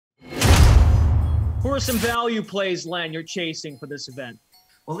Who are some value plays, Len, you're chasing for this event?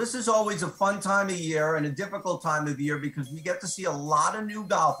 Well, this is always a fun time of year and a difficult time of year because we get to see a lot of new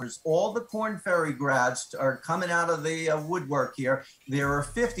golfers. All the Korn Ferry grads are coming out of the woodwork here. There are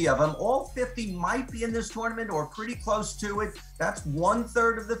 50 of them. All 50 might be in this tournament or pretty close to it. That's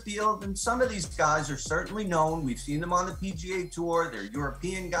 1/3 of the field. And some of these guys are certainly known. We've seen them on the PGA Tour. They're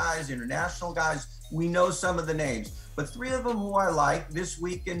European guys, international guys. We know some of the names. But 3 of them who I like this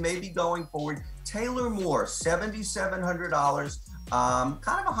week and maybe going forward, Taylor Moore, $7,700.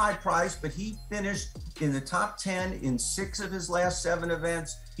 Kind of a high price, but he finished in the top 10 in 6 of his last 7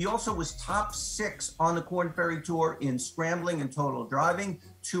 events. He also was top 6 on the Korn Ferry Tour in scrambling and total driving.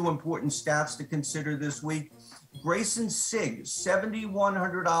 2 important stats to consider this week. Grayson Sigg,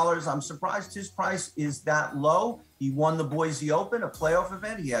 $7,100. I'm surprised his price is that low. He won the Boise Open, a playoff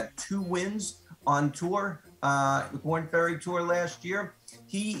event. He had 2 wins on tour, the Korn Ferry Tour last year.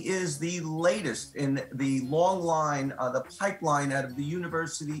 He is the latest in the long line, the pipeline out of the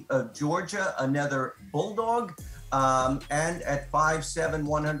University of Georgia, another Bulldog. And at 5'7",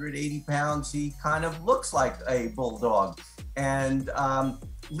 180 pounds, he kind of looks like a Bulldog. And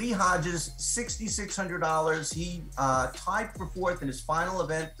Lee Hodges, $6,600. He tied for 4th in his final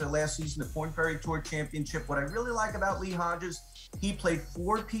event last season, the Korn Ferry Tour Championship. What I really like about Lee Hodges, he played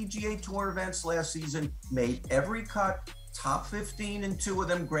 4 PGA Tour events last season, made every cut, top 15 in 2 of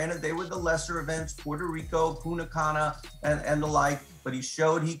them. Granted, they were the lesser events, Puerto Rico, Punta Cana, and the like, but he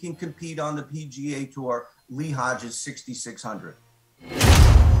showed he can compete on the PGA Tour. Lee Hodges, $6,600.